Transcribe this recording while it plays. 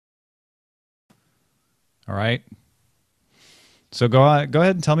All right. So go ahead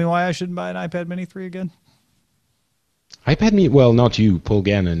and tell me why I shouldn't buy an iPad Mini 3 again. iPad Mini, well, not you. Paul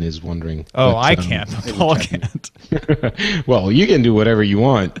Gannon is wondering. Oh, but, I can't. Paul can't. Well, you can do whatever you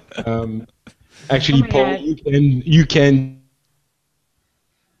want. Actually, Oh my Paul, God. you can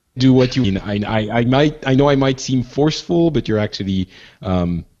do what you mean. I know I might seem forceful, but you're actually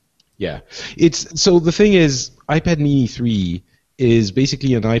yeah. It's so the thing is, iPad Mini 3 is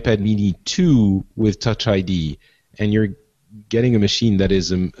basically an iPad Mini 2 with Touch ID, and you're getting a machine that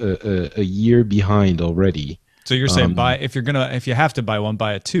is a year behind already. So you're saying if you have to buy one,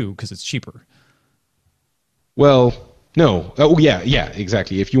 buy a 2 because it's cheaper. Well, no. Oh, yeah,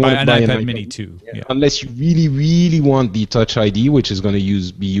 exactly. If you want to buy an an iPad Mini 2, yeah. Unless you really, really want the Touch ID, which is going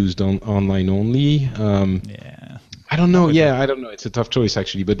to be used online only. Yeah. I don't know. Yeah, I don't know. It's a tough choice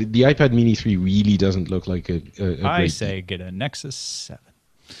actually, but the iPad Mini 3 really doesn't look like a I great say get a Nexus 7.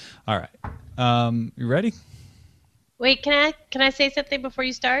 All right. You ready? Wait, can I say something before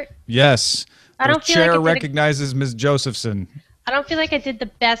you start? Yes. I don't the feel like chair I did recognizes Ms. Josephson. I don't feel like I did the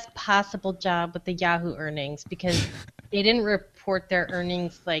best possible job with the Yahoo earnings because they didn't report their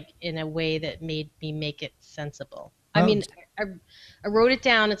earnings like in a way that made me make it sensible. I mean, I wrote it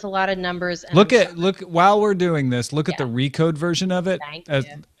down. It's a lot of numbers. And Look while we're doing this, look at the recode version of it, Thank you.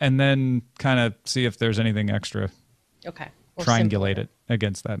 and then kind of see if there's anything extra. Okay. Or Triangulate simpler. it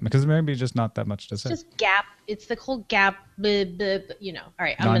against that because maybe just not that much to say. It's just gap. It's the whole gap. You know. All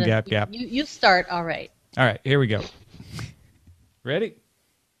right. Non-gap gap. You start. All right. All right. Here we go. Ready?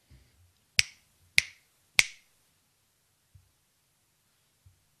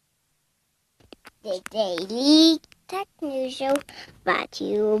 The Daily Tech News Show brought to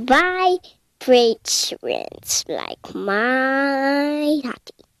you by patrons like my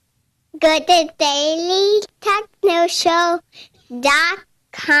Tati. Go to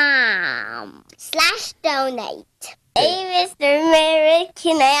dailytechnewshow.com/donate. Hey, Mr. Merritt,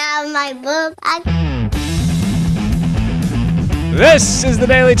 can I have my book? This is the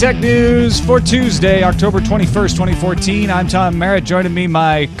Daily Tech News for Tuesday, October 21st, 2014. I'm Tom Merritt. Joining me,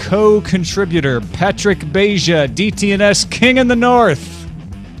 my co-contributor, Patrick Beja, DTNS King in the North.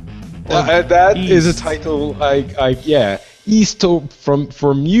 that is a title. East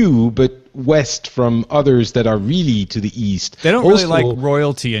from you, but west from others that are really to the east. They don't really like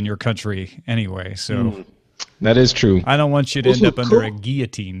royalty in your country anyway, so that is true. I don't want you to end up under a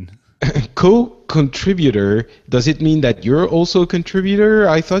guillotine. Co-contributor, does it mean that you're also a contributor?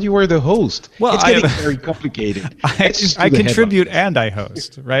 I thought you were the host. Well, it's getting very complicated. I contribute and I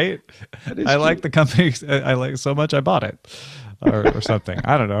host, right? I like the company. I like so much I bought it or something.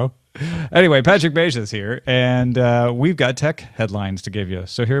 I don't know. Anyway, Patrick Beja is here, and we've got tech headlines to give you.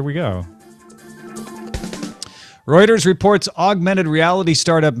 So here we go. Reuters reports augmented reality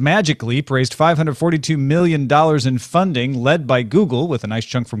startup Magic Leap raised $542 million in funding, led by Google, with a nice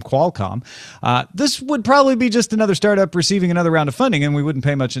chunk from Qualcomm. This would probably be just another startup receiving another round of funding, and we wouldn't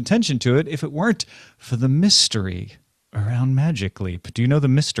pay much attention to it if it weren't for the mystery around Magic Leap. Do you know the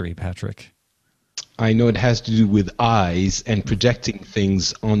mystery, Patrick? I know it has to do with eyes and projecting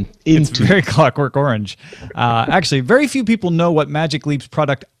things into. It's very Clockwork Orange. Actually, very few people know what Magic Leap's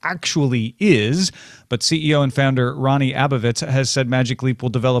product actually is, but CEO and founder Ronnie Abovitz has said Magic Leap will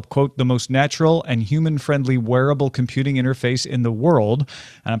develop, quote, the most natural and human-friendly wearable computing interface in the world.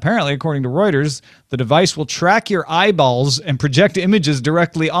 And apparently, according to Reuters, the device will track your eyeballs and project images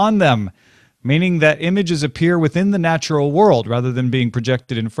directly on them, meaning that images appear within the natural world rather than being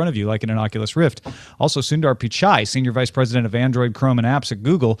projected in front of you like in an Oculus Rift. Also, Sundar Pichai, Senior Vice President of Android, Chrome, and Apps at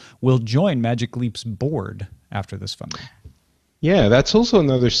Google, will join Magic Leap's board after this funding. Yeah, that's also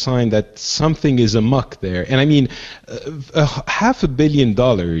another sign that something is amok there. And I mean, $500 million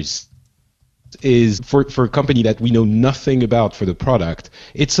is for a company that we know nothing about for the product.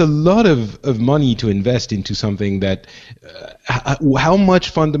 It's a lot of money to invest into something that how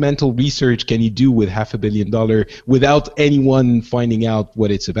much fundamental research can you do with $500 million without anyone finding out what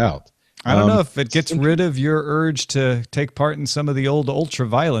it's about? I don't know if it gets rid of your urge to take part in some of the old ultra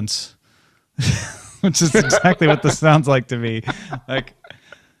violence, which is exactly what this sounds like to me. Like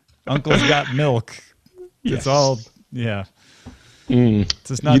Uncle's Got Milk. Yes. It's all, yeah. It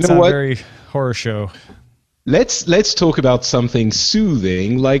does not sound very horror show. Let's talk about something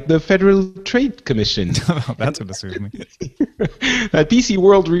soothing, like the Federal Trade Commission. That's what soothes me. At PC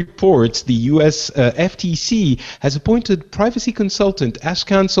World reports, the U.S. FTC has appointed privacy consultant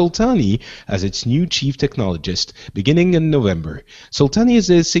Ashkan Soltani as its new chief technologist, beginning in November. Soltani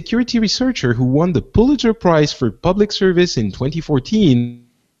is a security researcher who won the Pulitzer Prize for Public Service in 2014,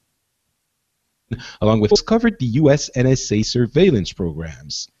 along with discovered the U.S. NSA surveillance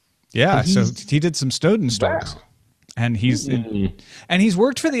programs. Yeah, so he did some Snowden stories. Wow. And he's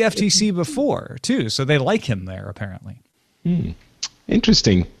worked for the FTC before too, so they like him there apparently.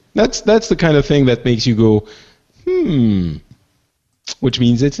 Interesting. That's the kind of thing that makes you go, which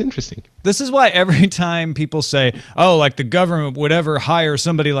means it's interesting. This is why every time people say, "Oh, like the government would ever hire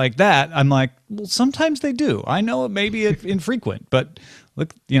somebody like that," I'm like, "Well, sometimes they do. I know it may be infrequent, but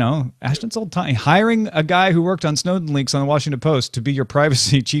look, Ashton's old time hiring a guy who worked on Snowden leaks on the Washington Post to be your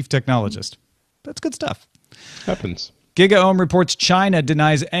privacy chief technologist. That's good stuff." Happens. GigaOM reports China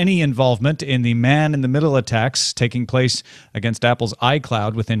denies any involvement in the man-in-the-middle attacks taking place against Apple's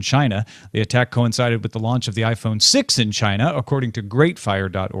iCloud within China. The attack coincided with the launch of the iPhone 6 in China, according to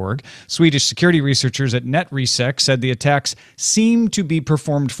greatfire.org. Swedish security researchers at NetResec said the attacks seem to be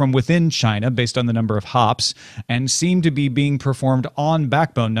performed from within China based on the number of hops and seem to be being performed on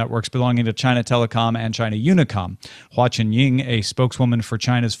backbone networks belonging to China Telecom and China Unicom. Hua Chunying, a spokeswoman for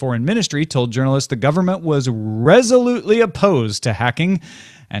China's foreign ministry, told journalists the government was resolutely opposed to hacking,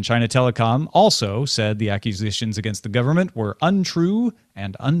 and China Telecom also said the accusations against the government were untrue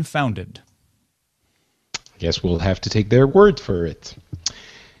and unfounded. Guess we'll have to take their word for it.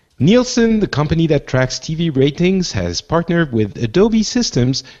 Nielsen, the company that tracks TV ratings, has partnered with Adobe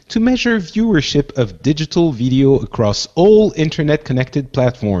Systems to measure viewership of digital video across all internet-connected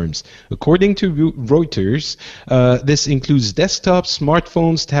platforms. According to Reuters, this includes desktops,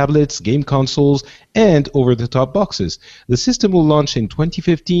 smartphones, tablets, game consoles, and over-the-top boxes. The system will launch in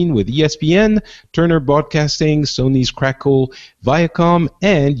 2015 with ESPN, Turner Broadcasting, Sony's Crackle, Viacom,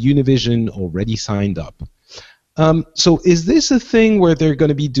 and Univision already signed up. So is this a thing where they're going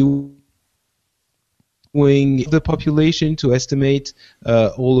to be doing the population to estimate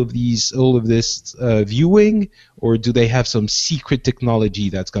all of this viewing, or do they have some secret technology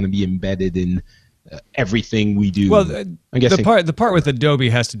that's going to be embedded in everything we do? Well, the part with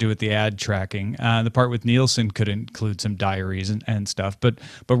Adobe has to do with the ad tracking. The part with Nielsen could include some diaries and stuff. But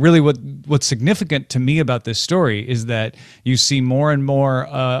really, what's significant to me about this story is that you see more and more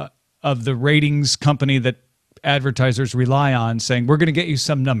of the ratings company that advertisers rely on saying, we're going to get you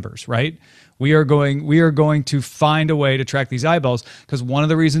some numbers, right? We are going to find a way to track these eyeballs, because one of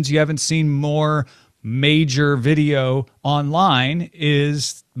the reasons you haven't seen more major video online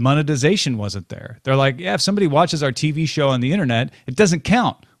is monetization wasn't there. They're like, yeah, if somebody watches our TV show on the internet, it doesn't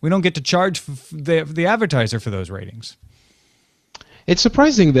count. We don't get to charge the advertiser for those ratings. It's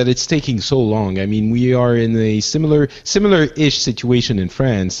surprising that it's taking so long. I mean, we are in a similar-ish situation in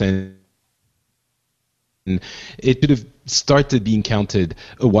France, and it should have started being counted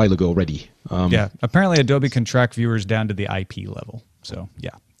a while ago already. Yeah, apparently Adobe can track viewers down to the IP level. So yeah,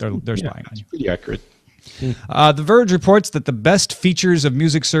 they're spying on you. Pretty accurate. The Verge reports that the best features of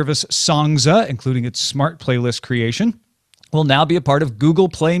music service Songza, including its smart playlist creation, will now be a part of Google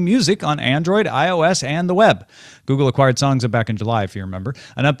Play Music on Android, iOS, and the web. Google acquired Songza back in July, if you remember.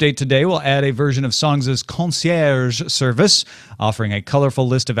 An update today will add a version of Songza's concierge service, offering a colorful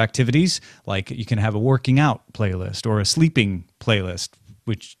list of activities, like you can have a working out playlist or a sleeping playlist,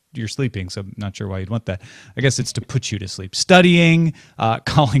 which you're sleeping, so I'm not sure why you'd want that. I guess it's to put you to sleep. Studying,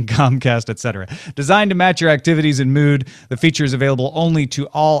 calling Comcast, etc. Designed to match your activities and mood, the feature is available only to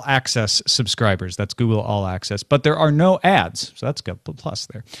All Access subscribers. That's Google All Access. But there are no ads, so that's a plus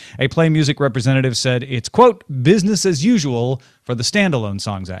there. A Play Music representative said it's, quote, business as usual for the standalone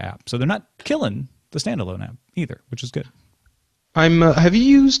Songza app. So they're not killing the standalone app either, which is good. Have you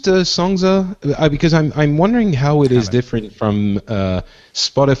used Songza? Because I'm wondering how it is different from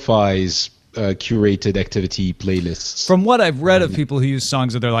Spotify's curated activity playlists. From what I've read of people who use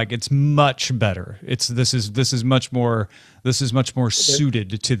Songza, they're like, it's much better. This is much more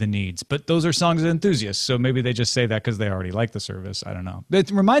suited to the needs. But those are Songza enthusiasts, so maybe they just say that because they already like the service. I don't know.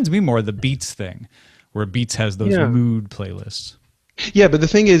 It reminds me more of the Beats thing, where Beats has those mood playlists. Yeah, but the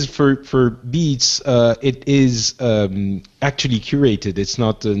thing is, for Beats, it is actually curated. It's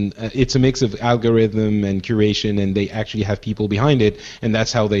not it's a mix of algorithm and curation, and they actually have people behind it, and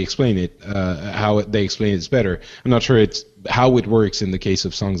that's how they explain it. How they explain it's better. I'm not sure it's how it works in the case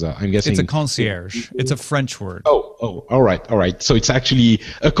of Songza. I'm guessing it's a concierge. It's a French word. Oh, all right. So it's actually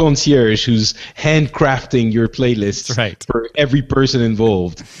a concierge who's handcrafting your playlist for every person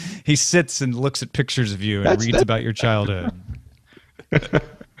involved. He sits and looks at pictures of you and reads about your childhood.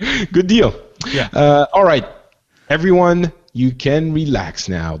 Good deal. Yeah. All right, everyone, you can relax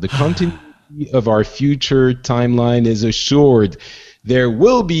now. The continuity of our future timeline is assured. There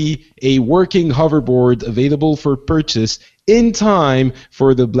will be a working hoverboard available for purchase in time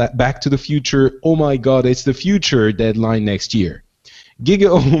for the Back to the Future, oh my God, it's the future deadline next year.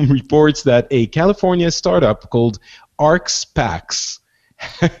 GigaOM reports that a California startup called ArcsPax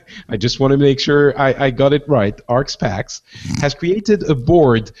I just want to make sure I got it right. ArcSpax has created a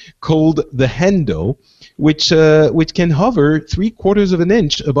board called the Hendo, which can hover 3/4 of an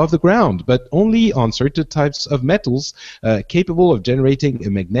inch above the ground, but only on certain types of metals capable of generating a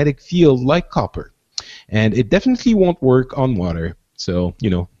magnetic field like copper. And it definitely won't work on water. So,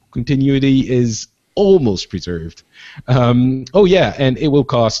 continuity is almost preserved. Oh yeah, and it will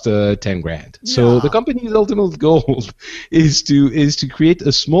cost 10 grand. So the company's ultimate goal is to create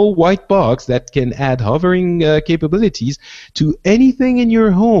a small white box that can add hovering capabilities to anything in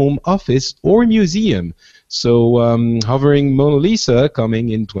your home, office, or museum. So hovering Mona Lisa coming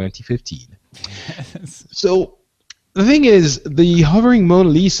in 2015. So the thing is, the hovering Mona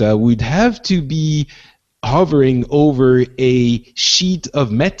Lisa would have to be hovering over a sheet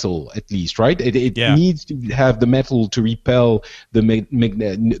of metal, at least, right? It needs to have the metal to repel the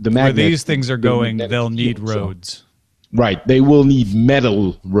magnet. Where these things are going, they'll need roads. So, right, they will need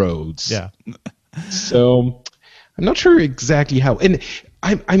metal roads. Yeah. So I'm not sure exactly how. And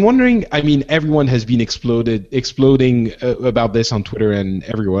I'm wondering. I mean, everyone has been exploding about this on Twitter and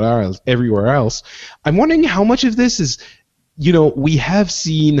everywhere else. I'm wondering how much of this is, we have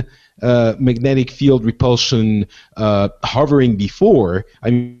seen magnetic field repulsion hovering before.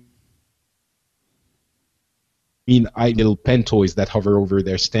 I mean, little pen toys that hover over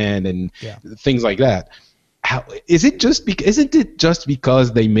their stand and things like that. Isn't it just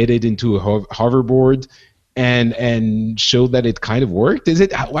because they made it into a hoverboard and showed that it kind of worked? Is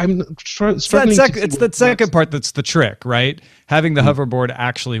it? I'm struggling. It's that second part that's the trick, right? Having the hoverboard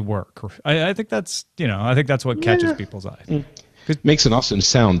actually work. I think that's what catches people's eye. It makes an awesome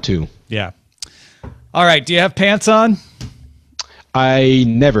sound too. Yeah. All right. Do you have pants on? I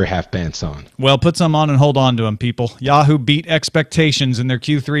never have pants on. Well, put some on and hold on to them, people. Yahoo beat expectations in their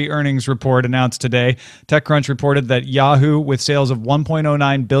Q3 earnings report announced today. TechCrunch reported that Yahoo, with sales of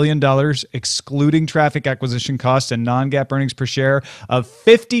 $1.09 billion, excluding traffic acquisition costs and non-GAAP earnings per share of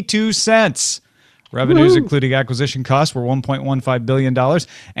 52 cents. Revenues, including acquisition costs, were $1.15 billion.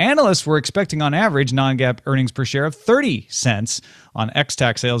 Analysts were expecting, on average, non-GAAP earnings per share of 30 cents on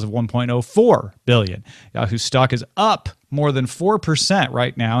ex-TAC sales of $1.04 billion. Yahoo's stock is up more than 4%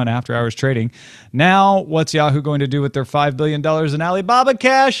 right now in after-hours trading. Now, what's Yahoo going to do with their $5 billion in Alibaba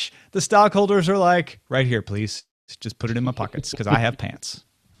cash? The stockholders are like, right here, please. Just put it in my pockets because I have pants.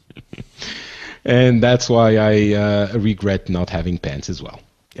 And that's why I regret not having pants as well.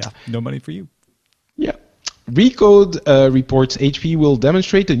 Yeah, no money for you. Yeah. Recode reports HP will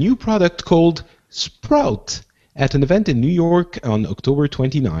demonstrate a new product called Sprout at an event in New York on October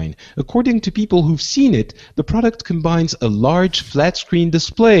 29. According to people who've seen it, the product combines a large flat-screen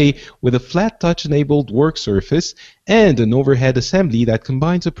display with a flat touch-enabled work surface and an overhead assembly that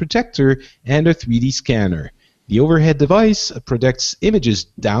combines a projector and a 3D scanner. The overhead device projects images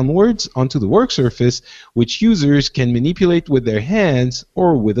downwards onto the work surface, which users can manipulate with their hands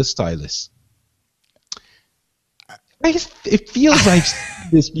or with a stylus. It feels like I've seen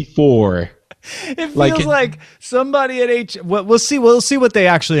this before. It feels like somebody at we'll see what they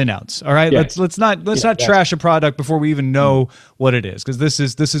actually announce. All right, let's not trash a product before we even know what it is, because this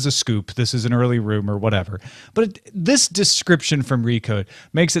is a scoop. This is an early rumor, whatever. But this description from Recode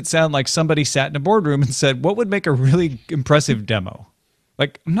makes it sound like somebody sat in a boardroom and said, "What would make a really impressive demo?"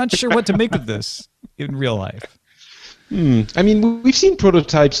 Like, I'm not sure what to make of this in real life. I mean, we've seen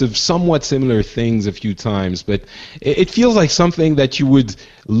prototypes of somewhat similar things a few times, but it feels like something that you would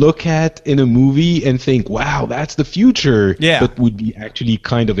look at in a movie and think, wow, that's the future, but would be actually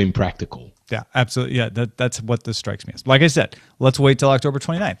kind of impractical. Yeah, absolutely. Yeah, that's what this strikes me as. Like I said, let's wait till October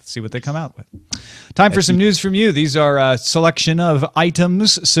 29th, see what they come out with. Time for some news from you. These are a selection of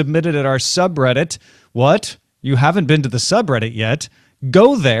items submitted at our subreddit. What? You haven't been to the subreddit yet?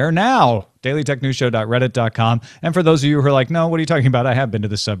 Go there now, dailytechnewsshow.reddit.com. And for those of you who are like, no, what are you talking about? I have been to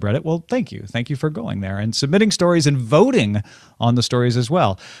the subreddit. Well, thank you. Thank you for going there and submitting stories and voting on the stories as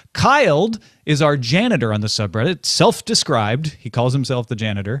well. Kyle is our janitor on the subreddit, self-described. He calls himself the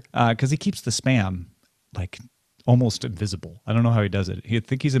janitor because he keeps the spam like almost invisible. I don't know how he does it. I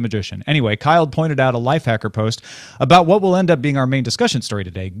think he's a magician. Anyway, Kyle pointed out a Lifehacker post about what will end up being our main discussion story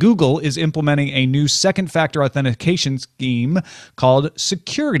today. Google is implementing a new second-factor authentication scheme called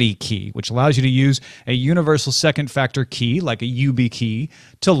Security Key, which allows you to use a universal second-factor key, like a YubiKey,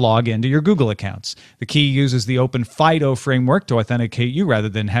 to log into your Google accounts. The key uses the Open FIDO framework to authenticate you rather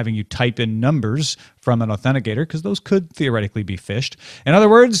than having you type in numbers from an authenticator, because those could theoretically be phished. In other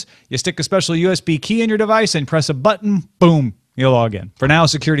words, you stick a special USB key in your device and press a button, boom, you log in. For now,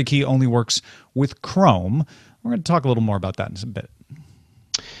 Security Key only works with Chrome. We're going to talk a little more about that in a bit.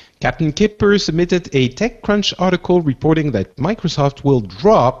 Captain Kipper submitted a TechCrunch article reporting that Microsoft will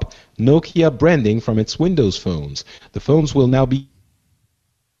drop Nokia branding from its Windows phones. The phones will now be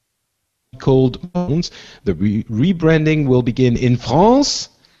called phones. The rebranding will begin in France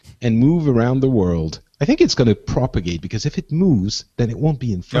and move around the world. I think it's going to propagate, because if it moves, then it won't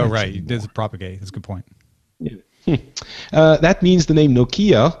be in France. Oh, right. Anymore. Does propagate. That's a good point. Yeah. That means the name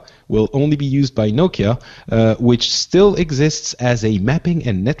Nokia will only be used by Nokia, which still exists as a mapping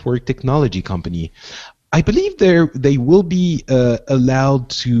and network technology company. I believe they will be allowed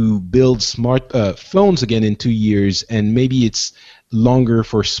to build smart phones again in 2 years, and maybe it's longer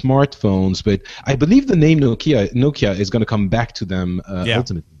for smartphones, but I believe the name Nokia is going to come back to them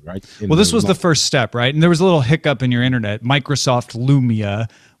ultimately, right? Well, this was the first step, right? And there was a little hiccup in your internet. Microsoft Lumia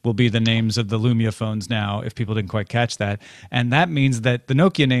will be the names of the Lumia phones now, if people didn't quite catch that. And that means that the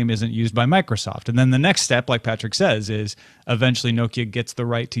Nokia name isn't used by Microsoft. And then the next step, like Patrick says, is eventually Nokia gets the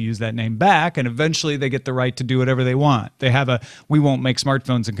right to use that name back, and eventually they get the right to do whatever they want. They have we won't make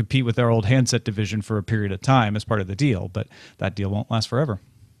smartphones and compete with our old handset division for a period of time as part of the deal, but that deal won't last forever.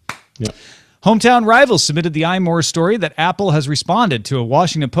 Yeah. Hometown Rivals submitted the iMore story that Apple has responded to a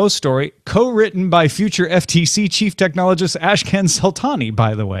Washington Post story co-written by future FTC chief technologist Ashkan Sultani,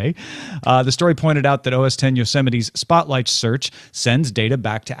 by the way. The story pointed out that OS X Yosemite's Spotlight search sends data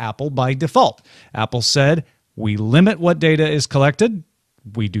back to Apple by default. Apple said, "We limit what data is collected.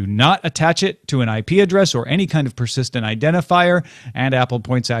 We do not attach it to an IP address or any kind of persistent identifier." And Apple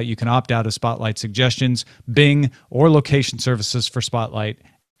points out you can opt out of Spotlight suggestions, Bing, or location services for Spotlight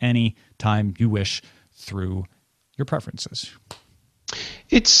any time you wish through your preferences.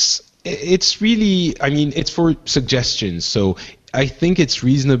 It's really, I mean, it's for suggestions, so I think it's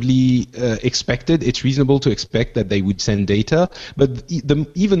reasonably expected. It's reasonable to expect that they would send data, but the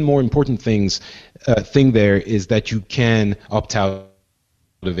even more important thing there is that you can opt out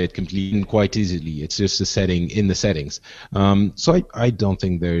of it completely and quite easily. It's just a setting in the settings. So I don't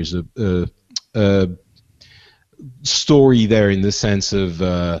think there's a story there in the sense of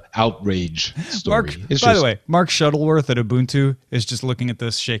outrage story. By the way, Mark Shuttleworth at Ubuntu is just looking at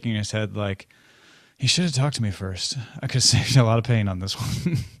this, shaking his head like, he should have talked to me first. I could have saved a lot of pain on this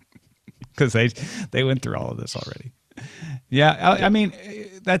one. Because they went through all of this already. Yeah, I mean,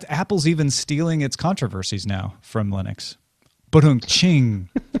 that Apple's even stealing its controversies now from Linux. Ching.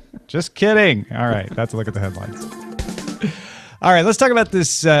 Just kidding. All right, that's a look at the headlines. All right, let's talk about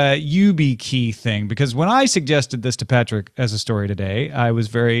this YubiKey thing, because when I suggested this to Patrick as a story today, I was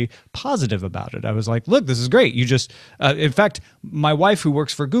very positive about it. I was like, look, this is great. You just, in fact, my wife who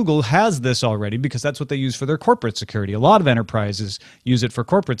works for Google has this already because that's what they use for their corporate security. A lot of enterprises use it for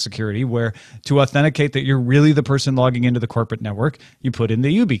corporate security, where to authenticate that you're really the person logging into the corporate network, you put in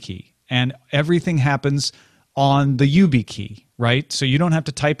the YubiKey, and everything happens on the YubiKey, right? So you don't have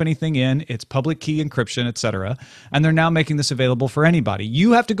to type anything in. It's public key encryption, etc. And they're now making this available for anybody.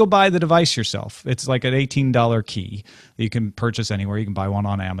 You have to go buy the device yourself. It's like an $18 key that you can purchase anywhere. You can buy one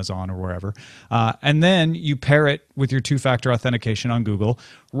on Amazon or wherever. And then you pair it with your two-factor authentication on Google.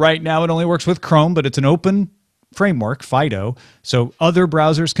 Right now it only works with Chrome, but it's an open framework, FIDO, so other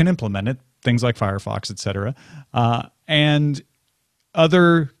browsers can implement it, things like Firefox, etc. And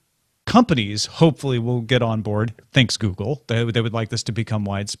other companies hopefully will get on board. Thanks, Google. They would like this to become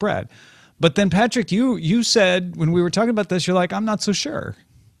widespread. But then, Patrick, you said when we were talking about this, you're like, I'm not so sure.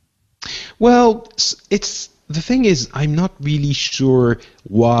 Well, the thing is, I'm not really sure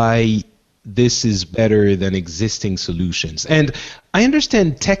why this is better than existing solutions. And I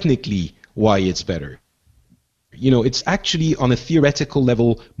understand technically why it's better. You know, it's actually on a theoretical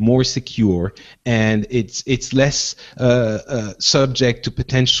level more secure, and it's less subject to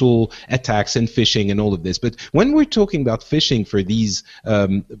potential attacks and phishing and all of this. But when we're talking about phishing for these,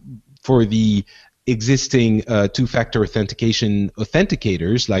 for the existing two-factor authentication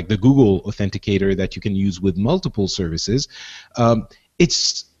authenticators, like the Google Authenticator that you can use with multiple services,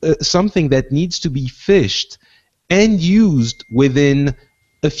 it's something that needs to be phished and used within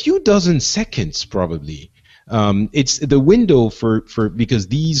a few dozen seconds, probably. It's the window for because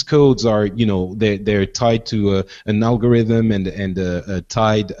these codes are, you know, they're tied to an algorithm and a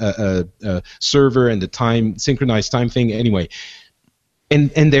tied server and the synchronized time thing anyway,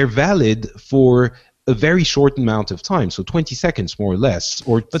 and they're valid for a very short amount of time, so 20 seconds more or less,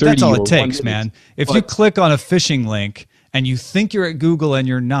 or 30. But that's all it takes, 1 minute. man. If you click on a phishing link and you think you're at Google and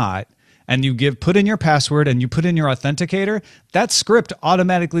you're not, and you put in your password and you put in your authenticator, that script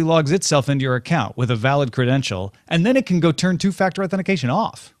automatically logs itself into your account with a valid credential, and then it can go turn two-factor authentication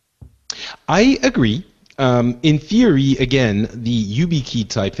off. I agree. In theory, again, the YubiKey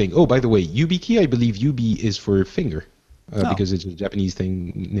type thing. Oh, by the way, YubiKey, I believe UB is for finger. because it's a Japanese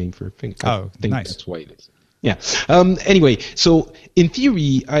name for finger. Oh, I think nice. that's why it is. Yeah. Anyway, so in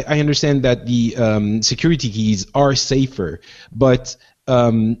theory, I understand that the security keys are safer, but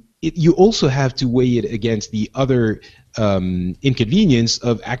you also have to weigh it against the other inconvenience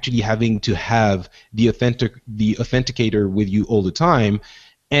of actually having to have the authenticator with you all the time,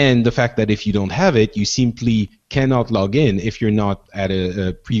 and the fact that if you don't have it, you simply cannot log in if you're not at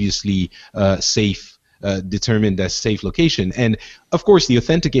a previously safe, determined as safe location. And of course, the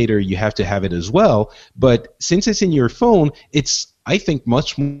authenticator, you have to have it as well. But since it's in your phone, it's, I think,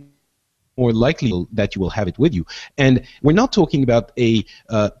 much more likely that you will have it with you. And we're not talking about a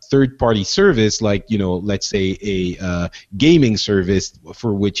third-party service like, let's say a gaming service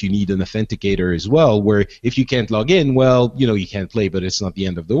for which you need an authenticator as well, where if you can't log in, well, you can't play, but it's not the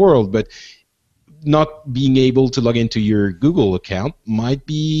end of the world. But not being able to log into your Google account might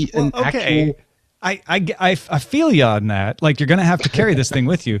be actual... I feel you on that. Like, you're going to have to carry this thing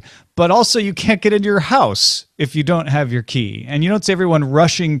with you, but also you can't get into your house if you don't have your key. And you don't see everyone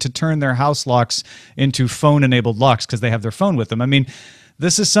rushing to turn their house locks into phone-enabled locks because they have their phone with them. I mean,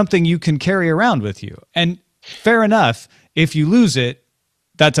 this is something you can carry around with you. And fair enough, if you lose it,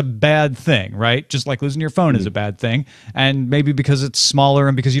 that's a bad thing, right? Just like losing your phone is a bad thing. And maybe because it's smaller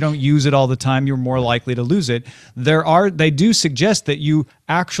and because you don't use it all the time, you're more likely to lose it. They do suggest that you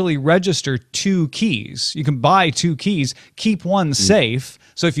actually register 2 keys. You can buy 2 keys, keep one safe.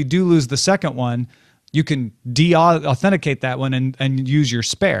 So if you do lose the second one, you can de-authenticate that one and use your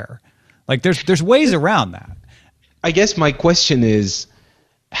spare. Like, there's ways around that. I guess my question is,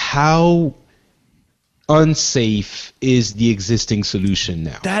 how unsafe is the existing solution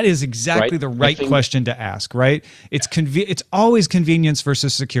now? That is exactly the right question to ask, right? It's always convenience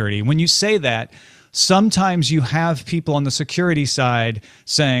versus security. When you say that, sometimes you have people on the security side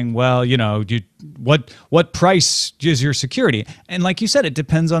saying, well, what price is your security? And like you said, it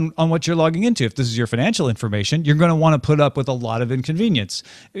depends on what you're logging into. If this is your financial information, you're going to want to put up with a lot of inconvenience.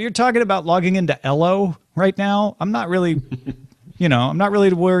 If you're talking about logging into Elo right now, I'm not really... I'm not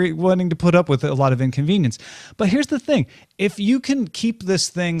really wanting to put up with a lot of inconvenience. But here's the thing. If you can keep this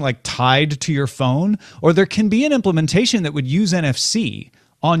thing like tied to your phone, or there can be an implementation that would use NFC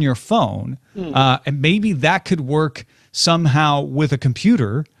on your phone, and maybe that could work somehow with a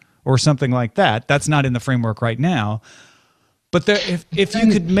computer or something like that. That's not in the framework right now. But if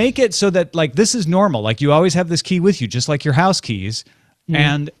you could make it so that, like, this is normal, like you always have this key with you, just like your house keys,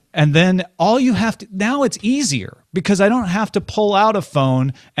 and then all you have to, now it's easier because I don't have to pull out a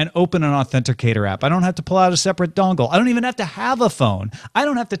phone and open an authenticator app. I don't have to pull out a separate dongle. I don't even have to have a phone. I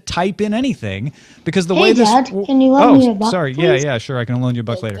don't have to type in anything because the way this... Dad, can you loan me a buck, sorry. please? Yeah, sure. I can loan you a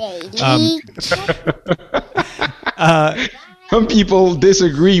buck later. Some people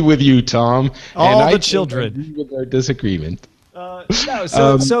disagree with you, Tom. All and the children agree with our disagreement.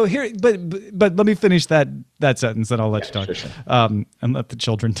 So here, but let me finish that sentence, and I'll let you talk, sure. And let the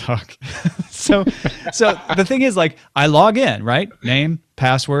children talk. so the thing is, like, I log in, right? Name,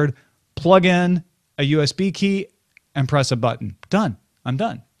 password, plug in a USB key, and press a button. Done. I'm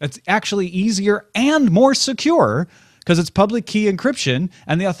done. It's actually easier and more secure because it's public key encryption,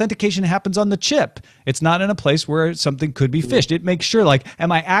 and the authentication happens on the chip. It's not in a place where something could be phished. It makes sure, like,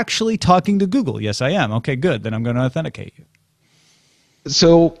 am I actually talking to Google? Yes, I am. Okay, good. Then I'm going to authenticate you.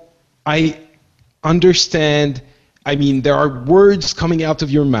 So I understand, I mean, there are words coming out of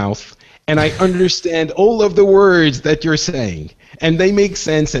your mouth, and I understand all of the words that you're saying, and they make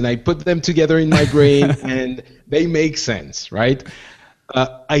sense, and I put them together in my brain, and they make sense, right?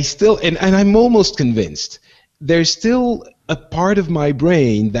 I still, and I'm almost convinced, there's still a part of my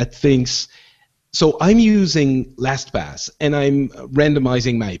brain that thinks, so I'm using LastPass and I'm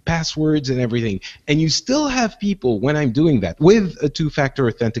randomizing my passwords and everything. And you still have people, when I'm doing that, with a 2-factor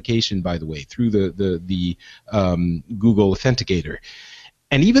authentication, by the way, through the Google Authenticator.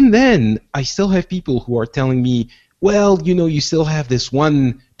 And even then, I still have people who are telling me, well, you still have this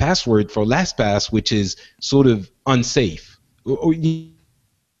one password for LastPass, which is sort of unsafe. I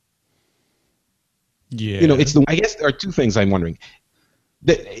guess there are 2 things I'm wondering.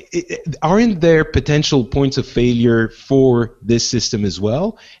 Aren't there potential points of failure for this system as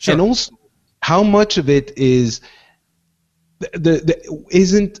well? Sure. And also, how much of it is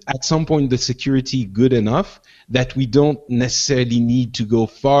isn't at some point the security good enough that we don't necessarily need to go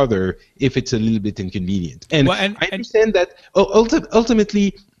farther if it's a little bit inconvenient? And, I understand that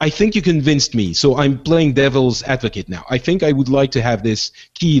ultimately, I think you convinced me, so I'm playing devil's advocate now. I think I would like to have this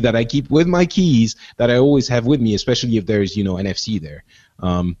key that I keep with my keys that I always have with me, especially if there's NFC there.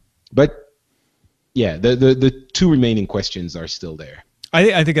 But yeah, the 2 remaining questions are still there.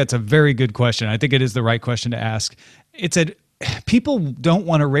 I think that's a very good question. I think it is the right question to ask. it's a people don't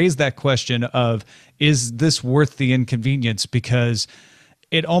want to raise that question of, is this worth the inconvenience? Because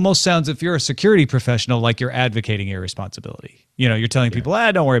it almost sounds, if you're a security professional, like you're advocating irresponsibility. You know, you're telling people,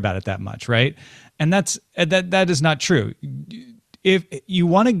 don't worry about it that much, right? And that is not true. If you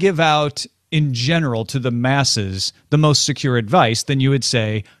want to give out in general to the masses the most secure advice, then you would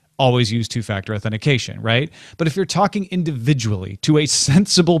say, always use two-factor authentication, right? But if you're talking individually to a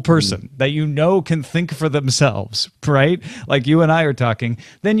sensible person that you know can think for themselves, right? Like you and I are talking,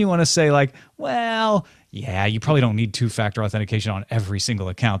 then you want to say like, well, yeah, you probably don't need two-factor authentication on every single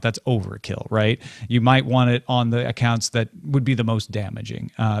account. That's overkill, right? You might want it on the accounts that would be the most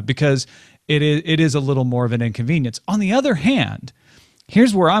damaging because it is a little more of an inconvenience. On the other hand,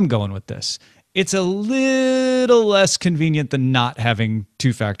 here's where I'm going with this. It's a little less convenient than not having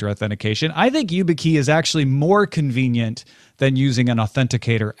two-factor authentication. I think YubiKey is actually more convenient than using an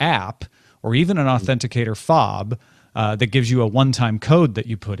authenticator app or even an authenticator fob that gives you a one-time code that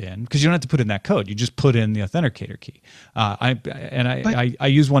you put in, because you don't have to put in that code. You just put in the authenticator key. I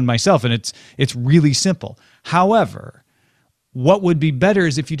use one myself, and it's really simple. However, what would be better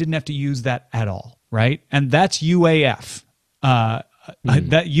is if you didn't have to use that at all, right? And that's UAF.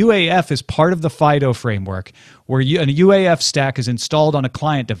 That UAF is part of the FIDO framework, where a UAF stack is installed on a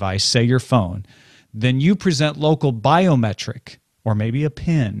client device, say your phone. Then you present local biometric, or maybe a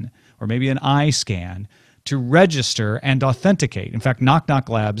PIN, or maybe an eye scan to register and authenticate. In fact, Knock Knock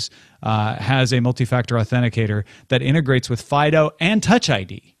Labs has a multi-factor authenticator that integrates with FIDO and Touch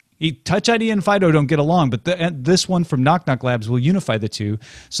ID. Touch ID and FIDO don't get along, but this one from Knock Knock Labs will unify the two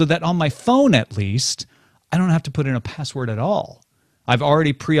so that on my phone, at least, I don't have to put in a password at all. I've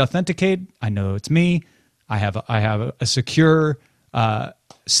already pre-authenticated. I know it's me. I have a secure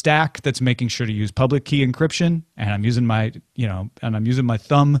stack that's making sure to use public key encryption, and I'm using my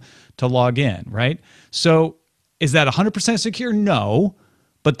thumb to log in, right? So is that 100% secure? No,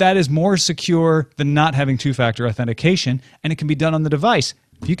 but that is more secure than not having two-factor authentication, and it can be done on the device.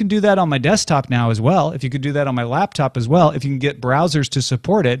 If you can do that on my desktop now as well, if you could do that on my laptop as well, if you can get browsers to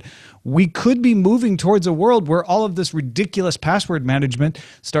support it, we could be moving towards a world where all of this ridiculous password management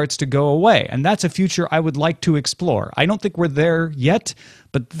starts to go away. And that's a future I would like to explore. I don't think we're there yet,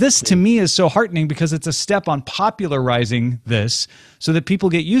 but this to me is so heartening because it's a step on popularizing this so that people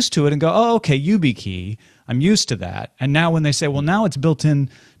get used to it and go, oh, okay, YubiKey, I'm used to that. And now when they say, well, now it's built in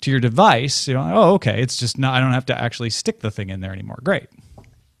to your device, you know, oh, okay, it's just not, I don't have to actually stick the thing in there anymore. Great.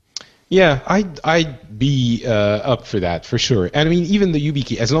 Yeah, I'd be up for that for sure. And I mean, even the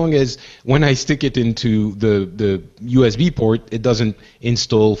YubiKey, as long as when I stick it into the USB port, it doesn't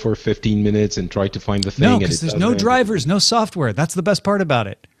install for 15 minutes and try to find the thing. No, because there's no drivers, no software. That's the best part about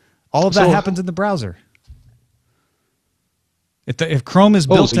it. All of that happens in the browser. If Chrome is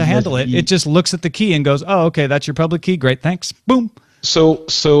built to handle it, it just looks at the key and goes, oh, okay, that's your public key. Great, thanks. Boom.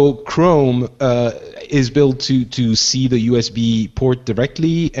 So Chrome is built to see the USB port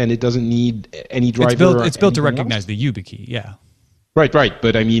directly, and it doesn't need any driver. It's built to recognize the YubiKey. Yeah. Right.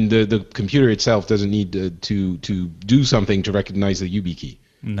 But I mean, the computer itself doesn't need to do something to recognize the YubiKey.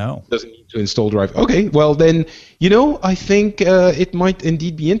 No. Doesn't need to install drive. Okay, well then, I think it might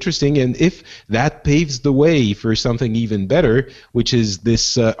indeed be interesting, and if that paves the way for something even better, which is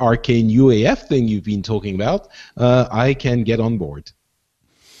this arcane UAF thing you've been talking about, I can get on board.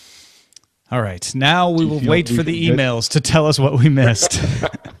 All right, now we will wait for the emails to tell us what we missed.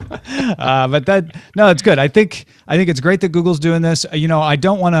 But it's good. I think it's great that Google's doing this. I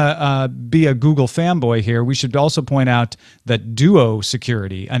don't want to be a Google fanboy here. We should also point out that Duo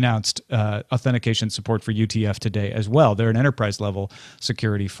Security announced authentication support for UTF today as well. They're an enterprise level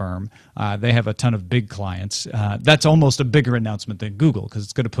security firm. They have a ton of big clients. That's almost a bigger announcement than Google because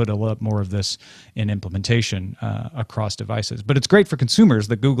it's going to put a lot more of this in implementation across devices. But it's great for consumers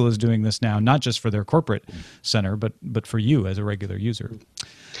that Google is doing this now, not just for their corporate center, but for you as a regular user.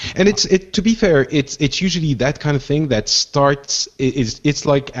 And to be fair, it's usually that kind of thing that starts. It's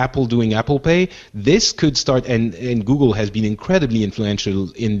like Apple doing Apple Pay. This could start, and Google has been incredibly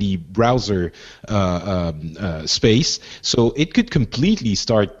influential in the browser space. So it could completely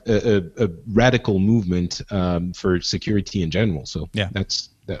start a radical movement for security in general. So yeah,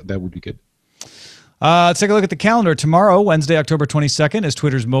 that would be good. Let's take a look at the calendar. Tomorrow, Wednesday, October 22nd, is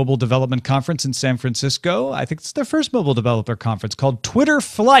Twitter's Mobile Development Conference in San Francisco. I think it's their first mobile developer conference called Twitter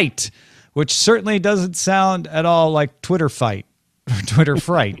Flight, which certainly doesn't sound at all like Twitter Fight or Twitter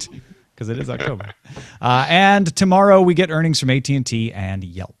Fright, because it is October. And tomorrow we get earnings from AT&T and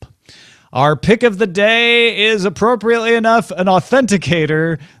Yelp. Our pick of the day is, appropriately enough, an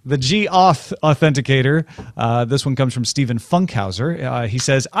authenticator, the G-Auth authenticator. This one comes from Stephen Funkhauser. He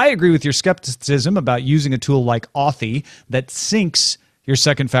says, I agree with your skepticism about using a tool like Authy that syncs your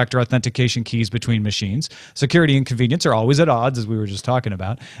second-factor authentication keys between machines. Security and convenience are always at odds, as we were just talking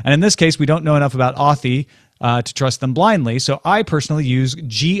about. And in this case, we don't know enough about Authy to trust them blindly, so I personally use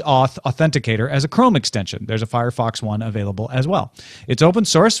G-Auth Authenticator as a Chrome extension. There's a Firefox one available as well. It's open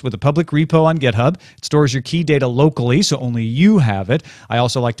source with a public repo on GitHub. It stores your key data locally, so only you have it. I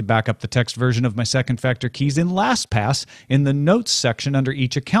also like to back up the text version of my second-factor keys in LastPass in the notes section under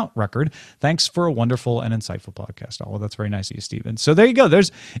each account record. Thanks for a wonderful and insightful podcast. Oh, well, that's very nice of you, Stephen. So there you go.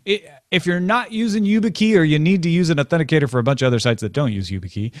 If you're not using YubiKey, or you need to use an authenticator for a bunch of other sites that don't use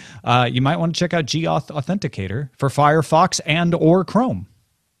YubiKey, you might want to check out G-Auth Authenticator for Firefox and or Chrome.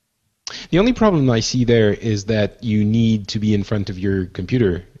 The only problem I see there is that you need to be in front of your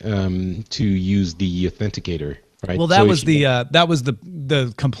computer to use the authenticator, right? Well, that was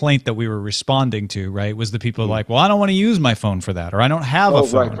the complaint that we were responding to, right? Was the people like, well, I don't want to use my phone for that, or I don't have a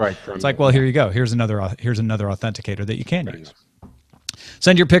phone. Right. It's like, well, here you go. Here's another authenticator that you can use.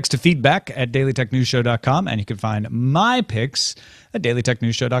 Send your picks to feedback at dailytechnewsshow.com, and you can find my picks at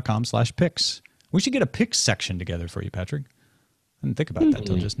dailytechnewsshow.com/picks. We should get a picks section together for you, Patrick. I didn't think about that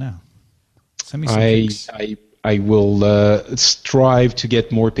till just now. Send me some picks. I will strive to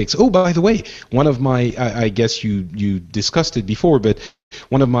get more picks. Oh, by the way, one of my, I guess you discussed it before, but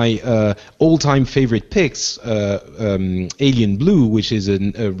one of my all-time favorite picks, Alien Blue, which is a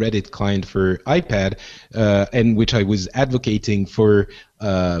Reddit client for iPad, and which I was advocating for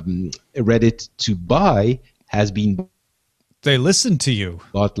Reddit to buy, has been They listened to you.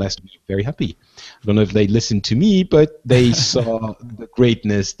 bought last week. Very happy. I don't know if they listened to me, but they saw the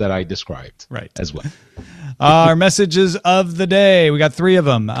greatness that I described as well. Our messages of the day. We got 3 of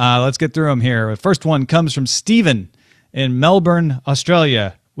them. Let's get through them here. The first one comes from Stephen in Melbourne,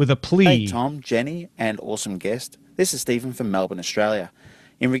 Australia, with a plea. Hey, Tom, Jenny, and awesome guest. This is Stephen from Melbourne, Australia.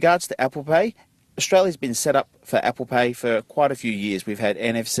 In regards to Apple Pay, Australia's been set up for Apple Pay for quite a few years. We've had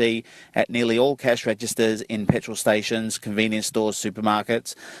NFC at nearly all cash registers in petrol stations, convenience stores,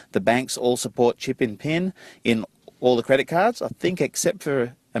 supermarkets. The banks all support chip and PIN in all the credit cards, I think, except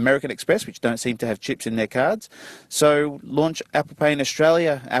for American Express, which don't seem to have chips in their cards. So launch Apple Pay in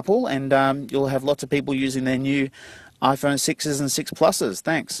Australia, Apple, and you'll have lots of people using their new iPhone 6s and 6 Pluses.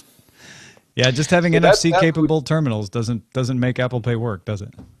 Thanks. Yeah, just having NFC-capable terminals doesn't make Apple Pay work, does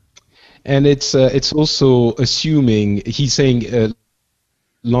it? And it's also assuming, he's saying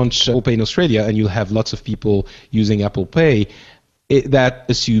launch Apple Pay in Australia and you'll have lots of people using Apple Pay. That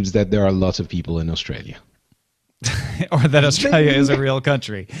assumes that there are lots of people in Australia. Or that Australia is a real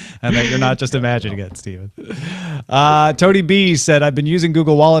country and that you're not just imagining it, Stephen. Tony B said, I've been using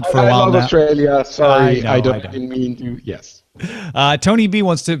Google Wallet for a while now. I love Australia. Sorry, I don't mean to. Yes. Tony B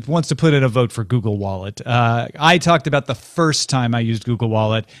wants to put in a vote for Google Wallet. I talked about the first time I used Google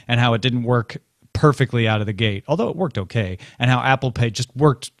Wallet and how it didn't work perfectly out of the gate, although it worked okay, and how Apple Pay just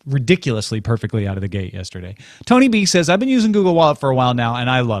worked ridiculously perfectly out of the gate yesterday. Tony B says, I've been using Google Wallet for a while now, and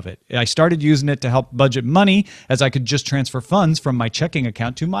I love it. I started using it to help budget money, as I could just transfer funds from my checking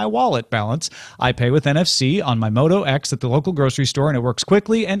account to my wallet balance. I pay with NFC on my Moto X at the local grocery store, and it works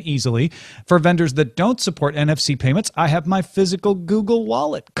quickly and easily. For vendors that don't support NFC payments, I have my physical Google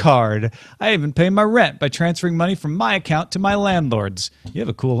Wallet card. I even pay my rent by transferring money from my account to my landlord's. You have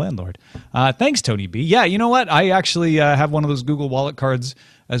a cool landlord. Thanks, Tony B. Yeah, you know what? I actually have one of those Google Wallet cards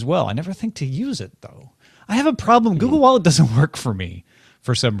as well. I never think to use it, though. I have a problem. Google Wallet doesn't work for me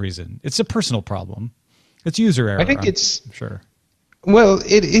for some reason. It's a personal problem. It's user error. I think it's... Sure. Well,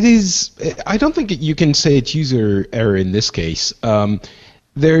 it is... I don't think you can say it's user error in this case.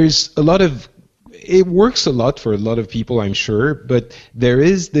 There's a lot of... It works a lot for a lot of people, I'm sure, but there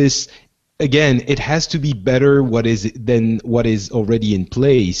is this... Again, it has to be better than what is already in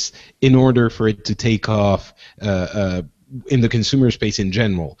place in order for it to take off in the consumer space in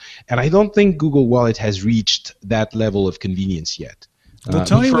general. And I don't think Google Wallet has reached that level of convenience yet. Well,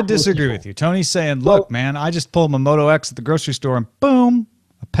 Tony would disagree with you. Tony's saying, look, man, I just pull my Moto X at the grocery store and boom,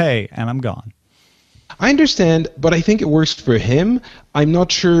 I pay and I'm gone. I understand, but I think it works for him. I'm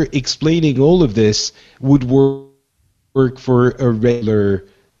not sure explaining all of this would work for a regular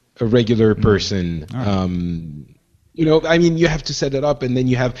person. Right. You know, I mean, you have to set it up, and then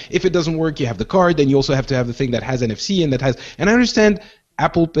you have, if it doesn't work, you have the card, then you also have to have the thing that has NFC and that has, and I understand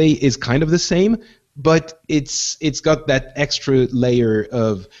Apple Pay is kind of the same, but it's got that extra layer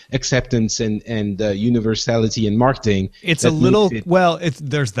of acceptance and universality and marketing. It's a little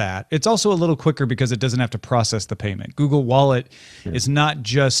there's that. It's also a little quicker because it doesn't have to process the payment. Google Wallet is not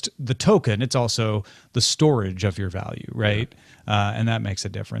just the token; it's also the storage of your value, right? And that makes a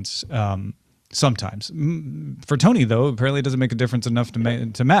difference. Sometimes. For Tony, though, apparently it doesn't make a difference enough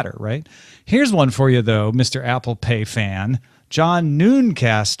to matter, right? Here's one for you, though, Mr. Apple Pay fan. John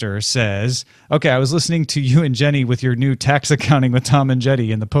Nooncaster says, okay, I was listening to you and Jenny with your new tax accounting with Tom and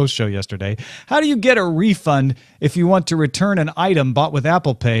Jetty in the post show yesterday. How do you get a refund if you want to return an item bought with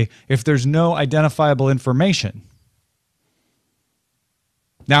Apple Pay if there's no identifiable information?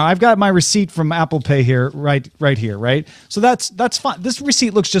 Now, I've got my receipt from Apple Pay here, right here, right? So that's fine. This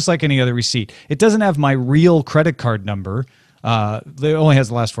receipt looks just like any other receipt. It doesn't have my real credit card number. It only has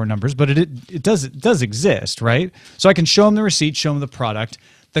the last 4 numbers, but it does exist, right? So I can show them the receipt, show them the product.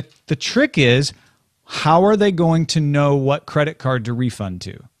 The trick is, how are they going to know what credit card to refund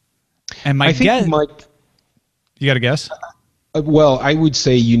to? And my guess, you got a guess? Well, I would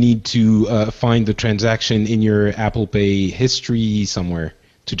say you need to find the transaction in your Apple Pay history somewhere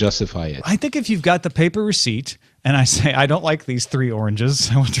to justify it. I think if you've got the paper receipt and I say, I don't like these 3 oranges,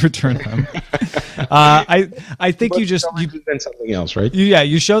 I want to return them. I think you then something else, right?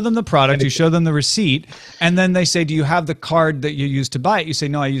 You show them the product, you show them the receipt, and then they say, do you have the card that you used to buy it? You say,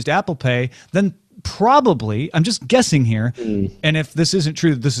 no, I used Apple Pay. Then probably, I'm just guessing here, and if this isn't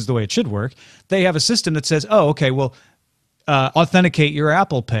true, this is the way it should work, they have a system that says, oh, okay, well, authenticate your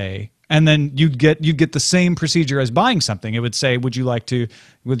Apple Pay. And then you'd get the same procedure as buying something. It would say, would you like to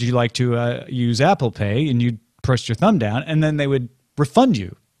use Apple Pay? And you'd press your thumb down, and then they would refund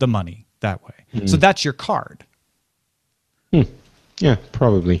you the money that way. So that's your card. Yeah,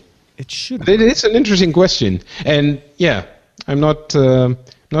 probably. It should. It's an interesting question, and yeah, I'm not sure.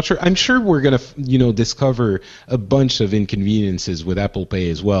 I'm sure we're gonna discover a bunch of inconveniences with Apple Pay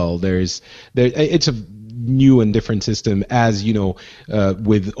as well. It's a new and different system, as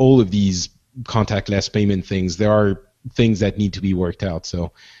with all of these contactless payment things. There are things that need to be worked out.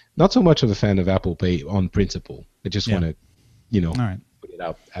 So not so much of a fan of Apple Pay on principle. I just want to all right, put it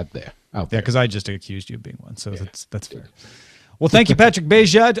out there. Because I just accused you of being one, so that's fair. Well, thank you, Patrick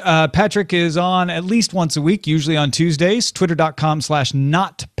Beja. Patrick is on at least once a week, usually on Tuesdays.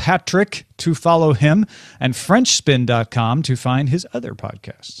 Twitter.com/notpatrick to follow him, and FrenchSpin.com to find his other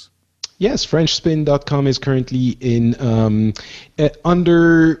podcasts. Yes, FrenchSpin.com is currently in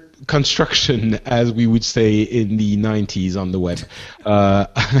under construction, as we would say in the 90s on the web.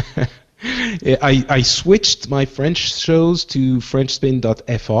 I switched my French shows to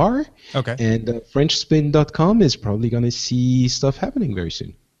FrenchSpin.fr. Okay. And FrenchSpin.com is probably going to see stuff happening very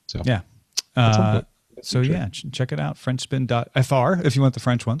soon. So yeah. Check it out, FrenchSpin.fr if you want the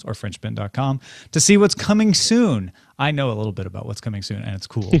French ones, or FrenchSpin.com to see what's coming soon. I know a little bit about what's coming soon, and it's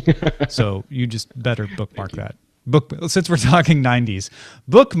cool. So you just better bookmark that. Since we're talking 90s,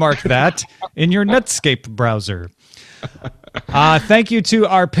 bookmark that in your Netscape browser. Thank you to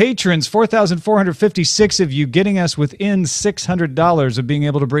our patrons, 4,456 of you, getting us within $600 of being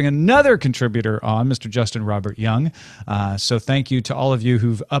able to bring another contributor on, Mr. Justin Robert Young. So thank you to all of you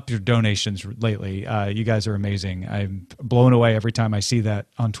who've upped your donations lately. You guys are amazing. I'm blown away every time I see that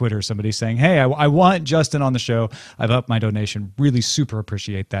on Twitter, somebody saying, hey, I want Justin on the show. I've upped my donation. Really super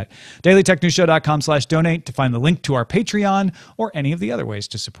appreciate that. DailyTechNewsShow.com/donate to find the link to our Patreon or any of the other ways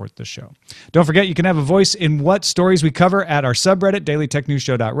to support the show. Don't forget, you can have a voice in what stories we cover at our subreddit,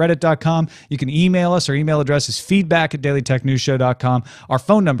 dailytechnewsshow.reddit.com. You can email us. Our email address is feedback@dailytechnewsshow.com. Our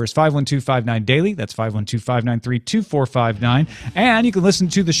phone number is 512-59-DAILY. That's 512-593-2459. And you can listen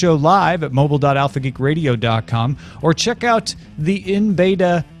to the show live at mobile.alphageekradio.com or check out the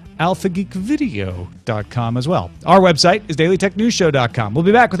in-beta alphageekvideo.com as well. Our website is dailytechnewsshow.com. We'll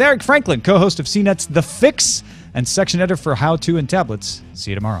be back with Eric Franklin, co-host of CNET's The Fix and section editor for How To and Tablets.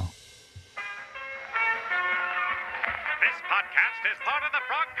 See you tomorrow.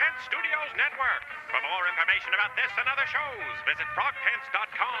 Studios Network. For more information about this and other shows, visit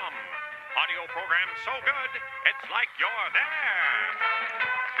frogpants.com. Audio program so good, it's like you're there.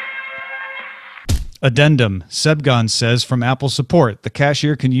 Addendum. Sebgon says from Apple support, the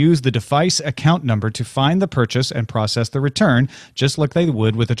cashier can use the device account number to find the purchase and process the return, just like they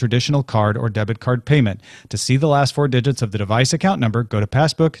would with a traditional card or debit card payment. To see the last 4 digits of the device account number, go to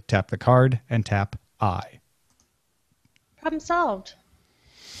Passbook, tap the card, and tap I. Problem solved.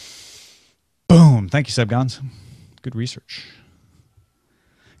 Boom. Thank you, Sebgons. Good research.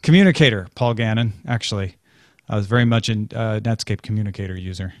 Communicator, Paul Gannon. Actually, I was very much a Netscape Communicator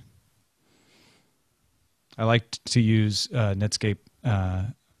user. I liked to use Netscape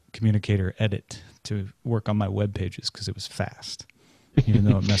Communicator Edit to work on my web pages because it was fast, even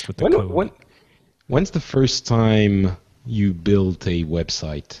though it messed with the code. When's the first time you built a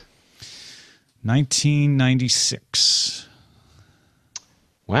website? 1996.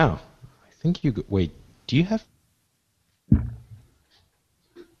 Wow. I think you... Wait, do you have...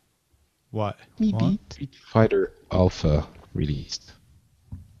 What? Maybe Street Fighter Alpha released.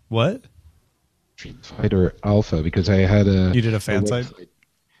 What? Street Fighter Alpha, because I had a... You did a fan site?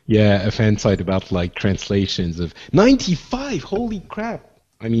 Yeah, a fan site about like translations of 95. Holy crap!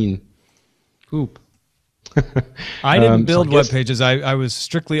 I mean, poop. I didn't build web pages. I was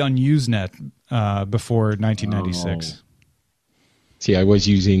strictly on Usenet before 1996. Oh. See, I was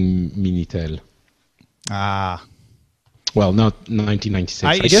using Minitel. Ah. Well, not 1996.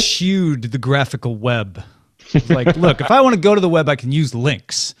 I eschewed the graphical web. Like, look, if I want to go to the web, I can use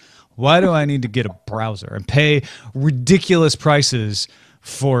links. Why do I need to get a browser and pay ridiculous prices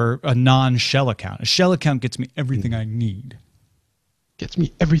for a non-shell account? A shell account gets me everything I need. Gets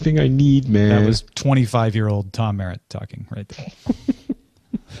me everything I need, man. That was 25-year-old Tom Merritt talking right there.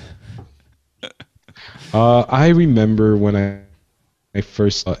 I remember when I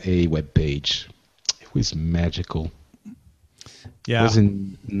first saw a web page. It was magical. Yeah. It was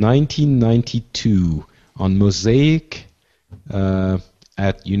in 1992 on Mosaic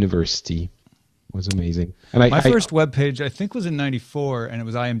at university. It was amazing. And my first web page, I think, was in 94, and it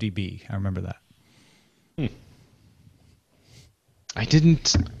was IMDb. I remember that. I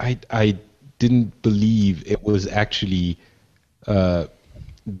didn't believe it was actually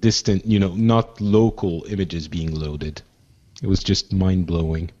distant, not local images being loaded. It was just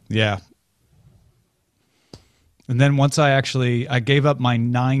mind-blowing. Yeah. And then once I gave up my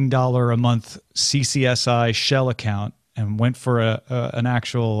 $9 a month CCSI shell account and went for an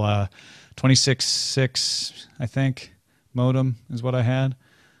actual 26.6, I think, modem is what I had,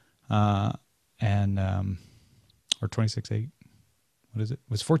 or 26.8. What is it? It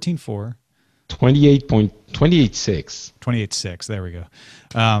was 14.4. 28.286. 28.6. There we go.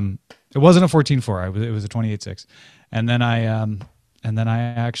 It wasn't a 14.4. It was a 28.6. And then I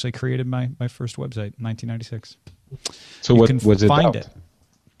actually created my first website in 1996. So what was it find about? it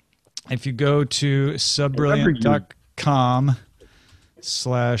if you go to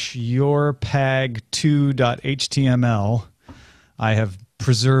subbrilliant.com/yourpag2.html. I have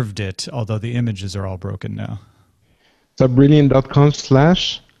preserved it, although the images are all broken now. Subbrilliant.com/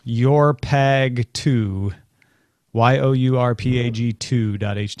 yourpag2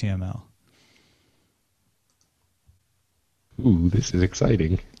 yourpag2.html. Ooh, this is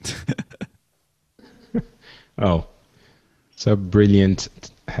exciting. Oh, Subbrilliant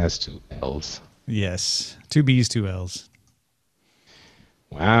has 2 L's. Yes, 2 B's, 2 L's.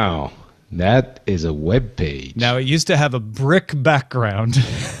 Wow, that is a web page. Now, it used to have a brick background.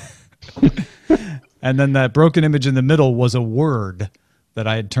 And then that broken image in the middle was a word that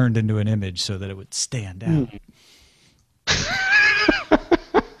I had turned into an image so that it would stand out.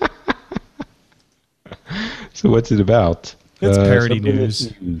 So what's it about? It's parody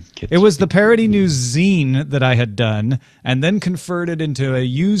news. It was the parody news zine that I had done and then converted into a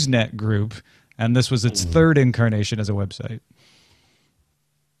Usenet group, and this was its third incarnation as a website.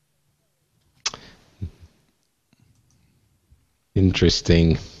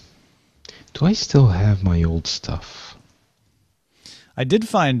 Interesting. Do I still have my old stuff? I did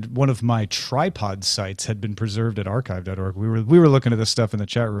find one of my tripod sites had been preserved at archive.org. We were looking at this stuff in the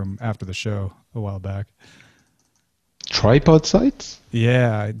chat room after the show a while back. Tripod sites?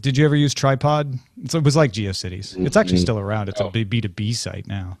 Yeah. Did you ever use Tripod? It was like GeoCities. It's actually still around. It's a B2B site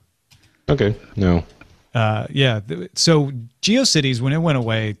now. Okay. No. Yeah. So GeoCities, when it went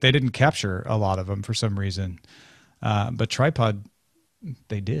away, they didn't capture a lot of them for some reason. But Tripod,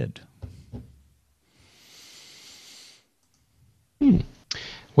 they did.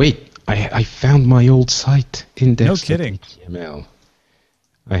 Wait, I found my old site index. No kidding. HTML.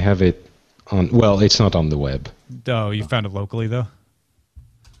 I have it on. Well, it's not on the web. Oh, you found it locally though.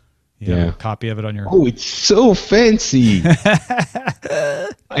 You have a copy of it on your. Oh, it's so fancy.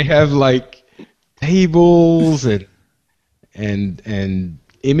 I have like tables and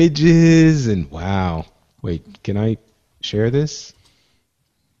images and wow. Wait, can I share this?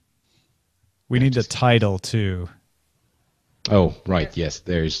 We need a title too. Oh, right. Yes,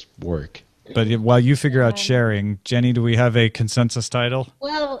 there's work. But while you figure out sharing, Jenny, do we have a consensus title?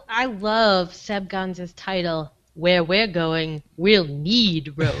 Well, I love Seb Gonz's title, Where We're Going, We'll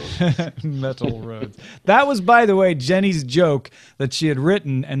Need Roads. Metal roads. That was, by the way, Jenny's joke that she had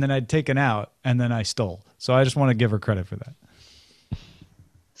written and then I'd taken out and then I stole. So I just want to give her credit for that.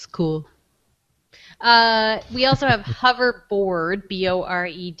 It's cool. We also have Hoverboard, Bored,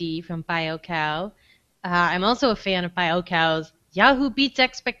 from BioCow. I'm also a fan of BioCow's Yahoo Beats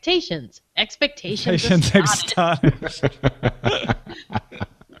Expectations. Expectations astonished.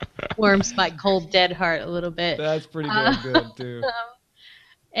 Warms my cold, dead heart a little bit. That's pretty good too.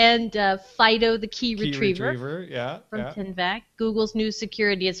 And Fido, the Key Retriever. Yeah. From Tinvac. Google's new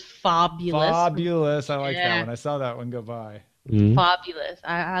security is fabulous. Fabulous. I like that one. I saw that one go by. Fabulous.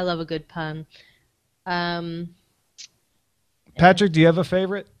 I love a good pun. Patrick, do you have a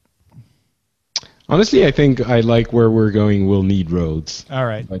favorite? Honestly, I think I like Where We're Going We'll Need Roads. All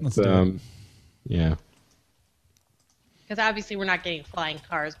right. But, let's do it. Yeah. Because obviously we're not getting flying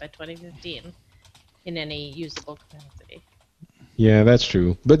cars by 2015 in any usable capacity. Yeah, that's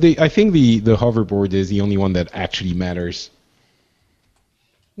true. But I think the hoverboard is the only one that actually matters.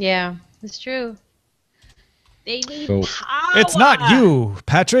 Yeah, it's true. They need power. It's not you,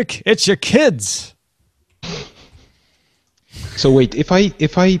 Patrick. It's your kids. So wait, if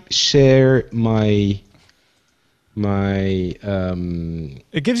I share my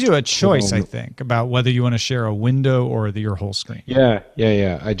it gives you a choice, I think, about whether you want to share a window or your whole screen. Yeah.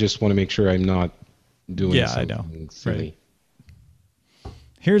 I just want to make sure I'm not doing something silly. Right.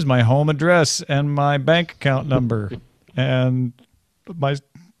 Here's my home address and my bank account number and my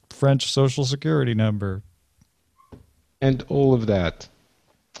French social security number. And all of that.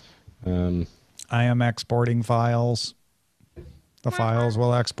 I am exporting files. The files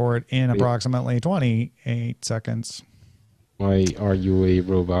will export in approximately 28 seconds. Why are you a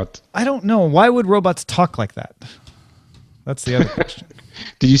robot? I don't know. Why would robots talk like that? That's the other question.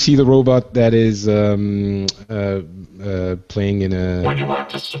 Did you see the robot that is playing in a... When you want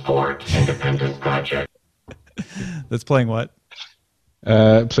to support independent project. That's playing what?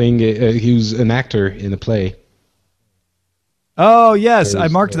 He was an actor in a play. Oh, yes. I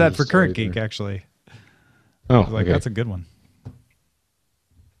marked that for Current Geek, actually. Oh, okay. That's a good one.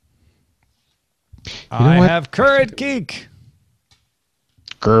 I have Current Geek.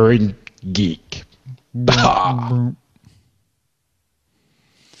 Current Geek.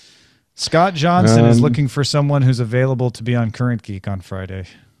 Scott Johnson is looking for someone who's available to be on Current Geek on Friday.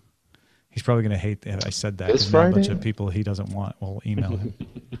 He's probably going to hate that I said that. This Friday? A bunch of people he doesn't want will email him.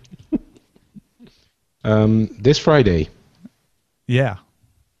 This Friday. Yeah.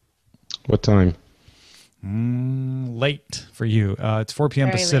 What time? Late for you. It's 4 p.m.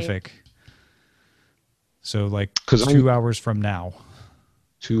 Very Pacific. late. So like 2 hours from now.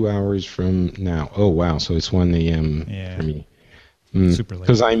 2 hours from now. Oh, wow. So it's 1 a.m. for me. Super late.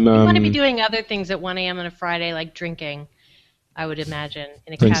 Because I'm... You want to be doing other things at 1 a.m. on a Friday, like drinking, I would imagine.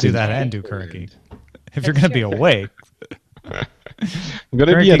 In a cafe. Do that and do Current Geek. If you're going to be awake. I'm going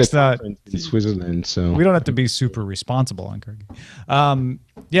to be at a conference in Switzerland, so... We don't have to be super responsible on Current Geek.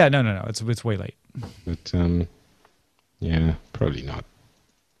 Yeah, no. It's way late. But, yeah, probably not.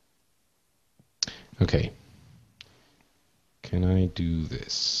 Okay. Can I do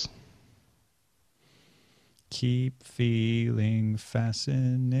this? Keep feeling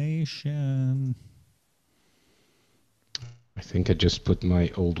fascination. I think I just put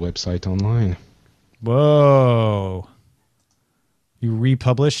my old website online. Whoa. You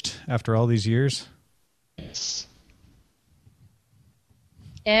republished after all these years? Yes.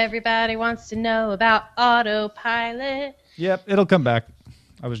 Everybody wants to know about autopilot. Yep, it'll come back.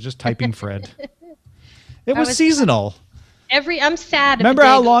 I was just typing Fred. It was seasonal. I'm sad. Remember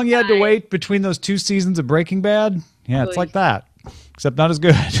how long you had to wait between those 2 seasons of Breaking Bad? Yeah, it's like that, except not as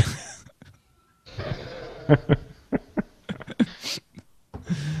good.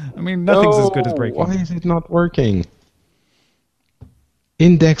 I mean, nothing's as good as Breaking Bad. Why is it not working?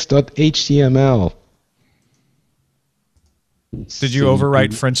 Index.html. Did you overwrite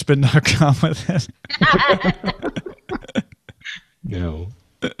FrenchSpin.com with it? No.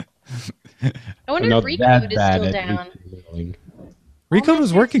 I wonder if Recode is still down. Recode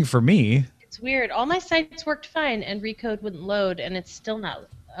was working for me. It's weird. All my sites worked fine, and Recode wouldn't load, and it's still not.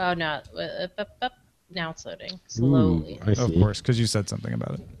 Oh no! Now it's loading slowly. Ooh, I see. Of course, because you said something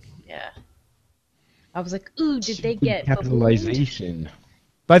about it. Yeah. I was like, "Ooh, did they get capitalization?"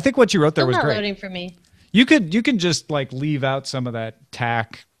 But I think what you wrote there still was not great. Loading for me. You can just like leave out some of that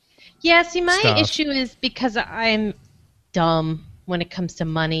tack. Yeah. See, my stuff. issue is because I'm dumb when it comes to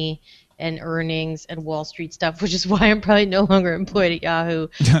money and earnings and Wall Street stuff, which is why I'm probably no longer employed at Yahoo.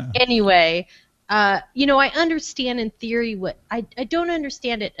 Anyway, I understand in theory what I don't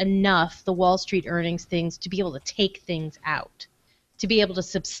understand it enough, the Wall Street earnings things, to be able to take things out, to be able to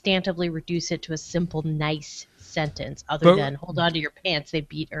substantively reduce it to a simple, nice sentence other than hold on to your pants, they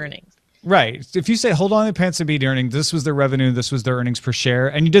beat earnings. Right. If you say, hold on, the pants to beat earnings, this was their revenue, this was their earnings per share,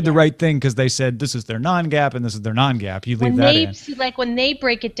 and you did the right thing because they said this is their non-GAAP and this is their non-GAAP. You leave that in. See, like when they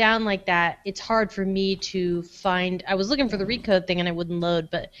break it down like that, it's hard for me to find. I was looking for the recode thing and I wouldn't load,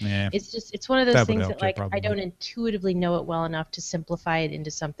 but it's one of those things that like I don't intuitively know it well enough to simplify it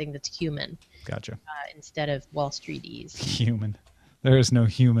into something that's human. Gotcha. Instead of Wall Streetese. Human. There is no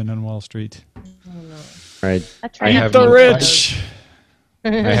human on Wall Street. Right. I have the rich. I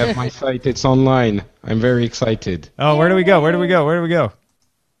have my site. It's online. I'm very excited. Oh, where do we go? Where do we go? Where do we go?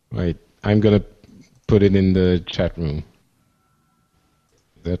 Right. I'm going to put it in the chat room.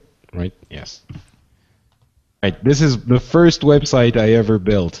 Is that right? Yes. Right. This is the first website I ever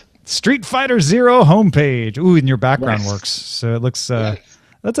built. Street Fighter Zero homepage. Ooh, and your background works. So it looks I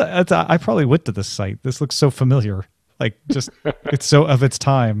probably went to this site. This looks so familiar. Like just it's so of its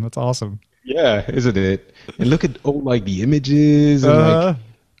time. That's awesome. Yeah, isn't it? And look at all like the images and like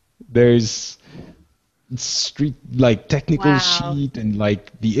there's street like technical sheet and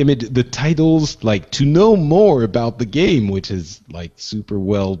like the image, the titles, like to know more about the game, which is like super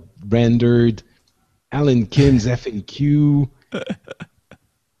well rendered. Alan Kim's FAQ.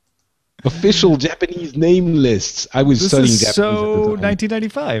 Official Japanese name lists. I was studying Japanese at the time. So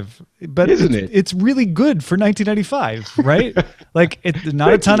 1995, but Isn't it? It's really good for 1995, right? Like it's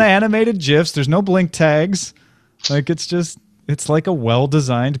not a ton of animated GIFs. There's no blink tags. Like it's like a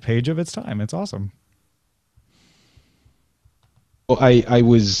well-designed page of its time. It's awesome. Well, I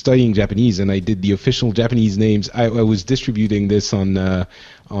was studying Japanese and I did the official Japanese names. I was distributing this on the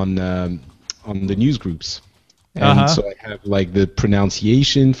news groups. And so I have like the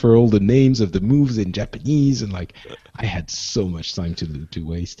pronunciation for all the names of the moves in Japanese, and like I had so much time to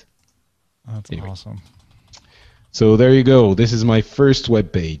waste. That's awesome. So there you go. This is my first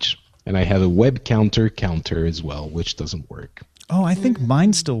web page, and I have a web counter as well, which doesn't work. Oh, I think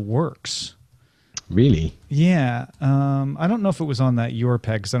mine still works. Really? Yeah. I don't know if it was on that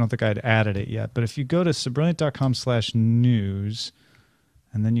URPeg because I don't think I'd added it yet. But if you go to subrilliant.com/news.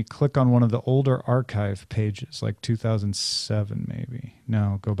 And then you click on one of the older archive pages, like 2007 maybe.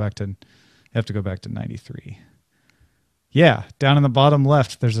 No, you have to go back to 93. Yeah, down in the bottom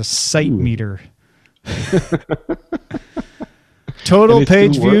left, there's a site meter. Total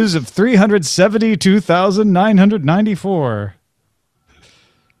page views of 372,994.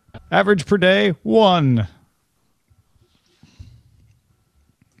 Average per day, 1.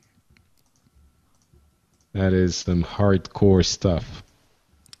 That is some hardcore stuff.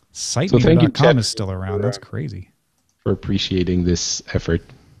 Sitemeter.com is still around. That's crazy. For appreciating this effort.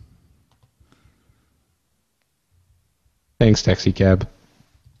 Thanks, Taxi Cab.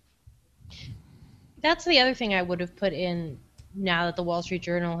 That's the other thing I would have put in now that the Wall Street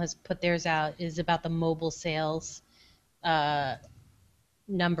Journal has put theirs out is about the mobile sales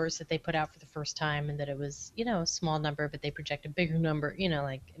numbers that they put out for the first time, and that it was, a small number, but they project a bigger number,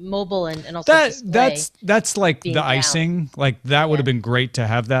 like mobile and also that's like the down. icing. Like that would have been great to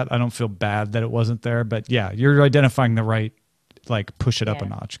have that. I don't feel bad that it wasn't there, but yeah, you're identifying the right, like push it up a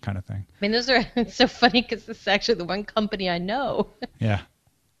notch kind of thing. I mean, those are it's so funny because this is actually the one company I know. Yeah.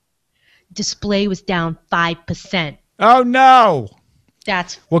 Display was down 5%. Oh no.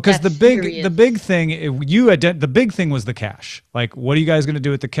 Because the big thing the big thing was the cash. Like, what are you guys going to do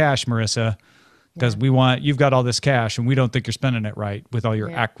with the cash, Marissa? Because you've got all this cash, and we don't think you're spending it right with all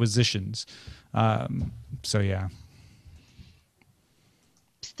your acquisitions. So yeah.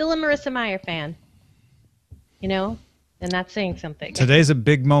 Still a Marissa Meyer fan, and that's saying something. Today's a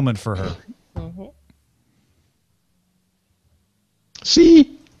big moment for her.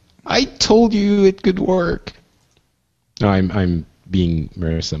 See, I told you it could work. No, I'm being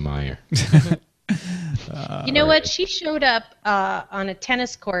Marissa Meyer. You know what? She showed up on a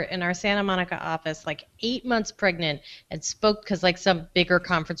tennis court in our Santa Monica office, like 8 months pregnant, and spoke because like some bigger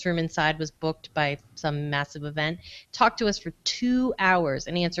conference room inside was booked by some massive event. Talked to us for 2 hours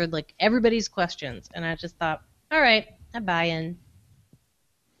and answered like everybody's questions. And I just thought, all right, I buy in.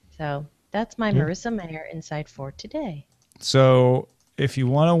 So that's my Marissa Meyer insight for today. So if you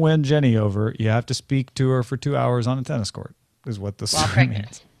want to win Jenny over, you have to speak to her for 2 hours on a tennis court. Is what this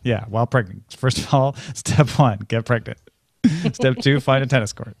means. Yeah, while pregnant. First of all, step 1, get pregnant. Step 2, find a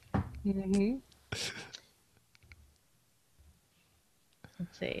tennis court. Mm-hmm.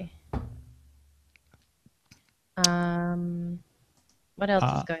 Let's see. What else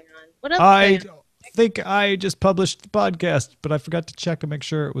is going on? What else? I think I just published the podcast, but I forgot to check and make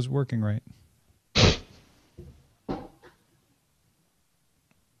sure it was working right.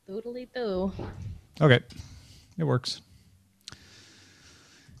 Doodly-doo. Okay, it works.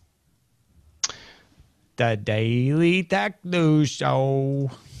 The Daily Tech News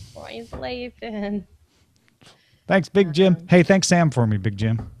Show. Points, Lathan. Thanks, Big Jim. Hey, thanks, Sam, for me, Big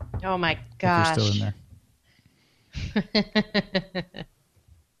Jim. Oh my If gosh. you're still in there.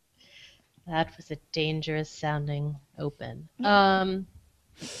 That was a dangerous sounding open. Oh,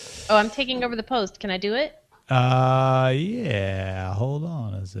 I'm taking over the post. Can I do it? Yeah. Hold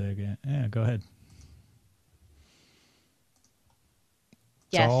on a second. Yeah, go ahead.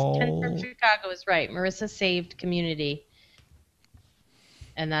 Yes, all- Ken from Chicago is right. Marissa saved Community.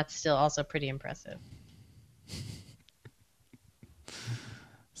 And that's still also pretty impressive.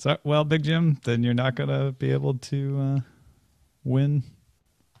 So, well, Big Jim, then you're not going to be able to win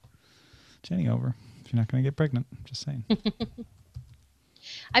Jenny over if you're not going to get pregnant. Just saying.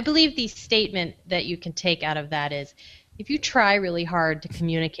 I believe the statement that you can take out of that is if you try really hard to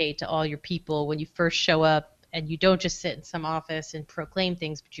communicate to all your people when you first show up and you don't just sit in some office and proclaim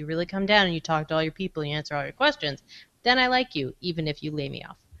things, but you really come down and you talk to all your people and you answer all your questions, then I like you, even if you lay me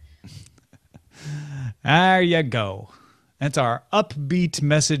off. There you go. That's our upbeat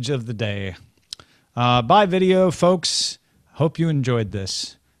message of the day. Bye, video, folks. Hope you enjoyed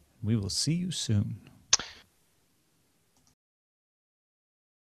this. We will see you soon.